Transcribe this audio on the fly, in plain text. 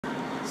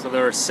So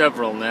there are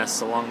several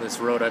nests along this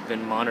road I've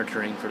been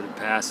monitoring for the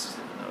past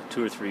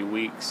 2 or 3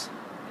 weeks.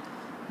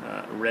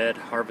 Red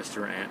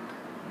harvester ant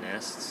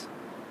nests.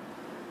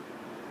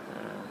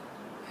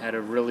 Had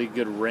a really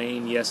good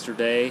rain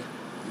yesterday,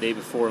 the day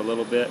before a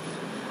little bit.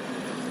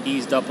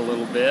 Eased up a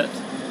little bit.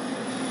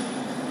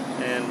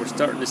 And we're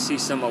starting to see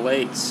some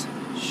alates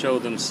show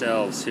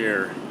themselves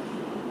here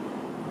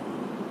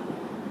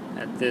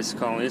at this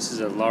colony. This is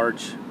a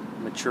large,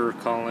 mature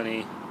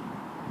colony.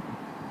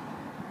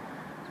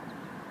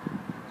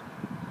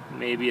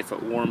 Maybe if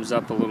it warms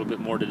up a little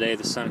bit more today,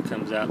 the sun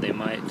comes out, they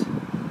might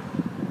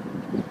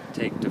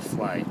take to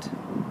flight.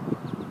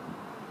 You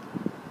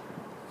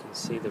can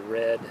see the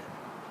red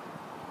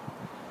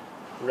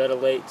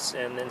alates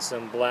and then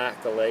some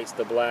black alates.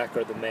 The black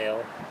are the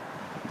male.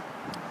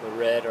 The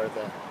red are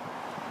the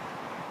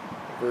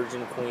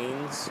virgin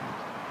queens.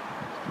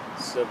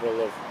 Several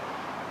of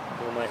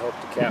whom I hope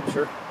to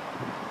capture.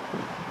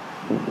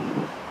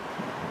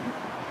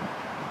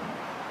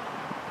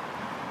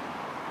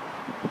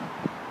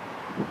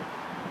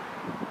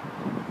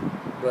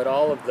 But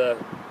all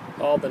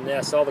the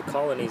nests, all the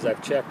colonies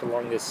I've checked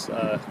along this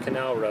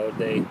canal road,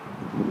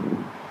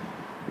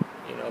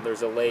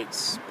 there's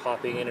alates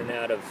popping in and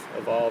out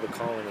of all the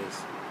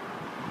colonies.